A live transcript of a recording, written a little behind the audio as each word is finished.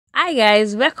Hi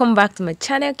guys, welcome back to my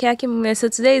channel Kiaki Mume. So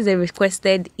today is a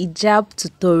requested hijab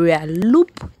tutorial,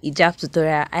 loop hijab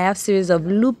tutorial. I have series of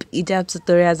loop hijab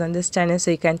tutorials on this channel,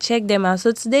 so you can check them out.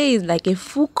 So today is like a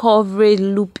full coverage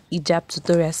loop hijab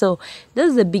tutorial. So this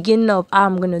is the beginning of how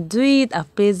I'm gonna do it.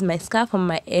 I've placed my scarf on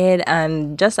my head,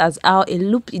 and just as how a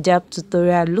loop hijab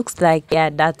tutorial looks like,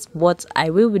 yeah, that's what I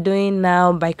will be doing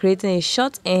now by creating a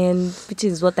short end, which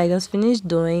is what I just finished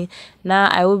doing. Now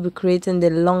I will be creating the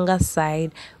longer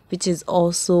side, which is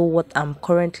also what I'm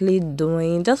currently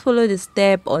doing. Just follow the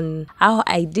step on how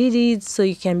I did it so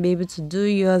you can be able to do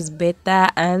yours better.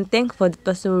 And thank for the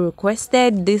person who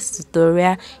requested this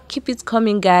tutorial. Keep it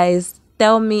coming, guys.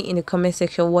 Tell me in the comment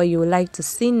section what you would like to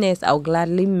see next. I'll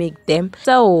gladly make them.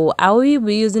 So I will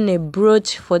be using a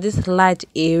brooch for this large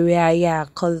area, yeah,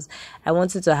 because I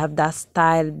wanted to have that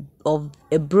style of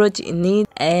a brooch in it.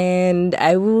 And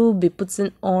I will be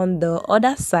putting on the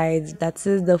other side, that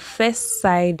is the first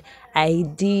side I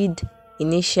did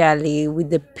initially with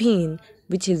the pin,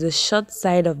 which is the short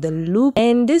side of the loop.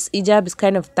 And this hijab is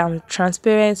kind of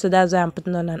transparent, so that's why I'm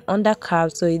putting on an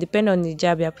undercap. So it depends on the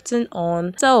hijab you're putting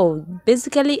on. So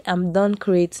basically I'm done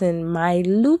creating my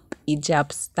loop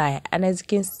hijab style, and as you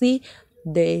can see,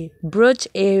 the brooch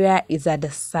area is at the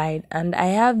side, and I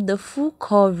have the full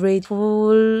coverage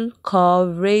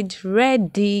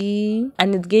ready,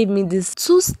 and it gave me this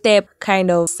two-step kind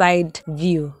of side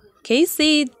view. Can you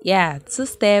see it? Yeah,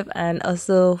 two-step and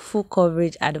also full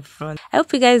coverage at the front. I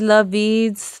hope you guys love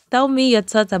it. Tell me your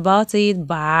thoughts about it.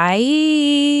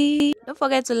 Bye. Don't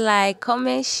forget to like,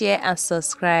 comment, share, and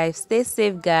subscribe. Stay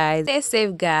safe, guys. Stay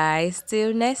safe, guys.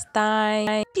 Till next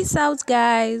time. Peace out,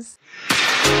 guys.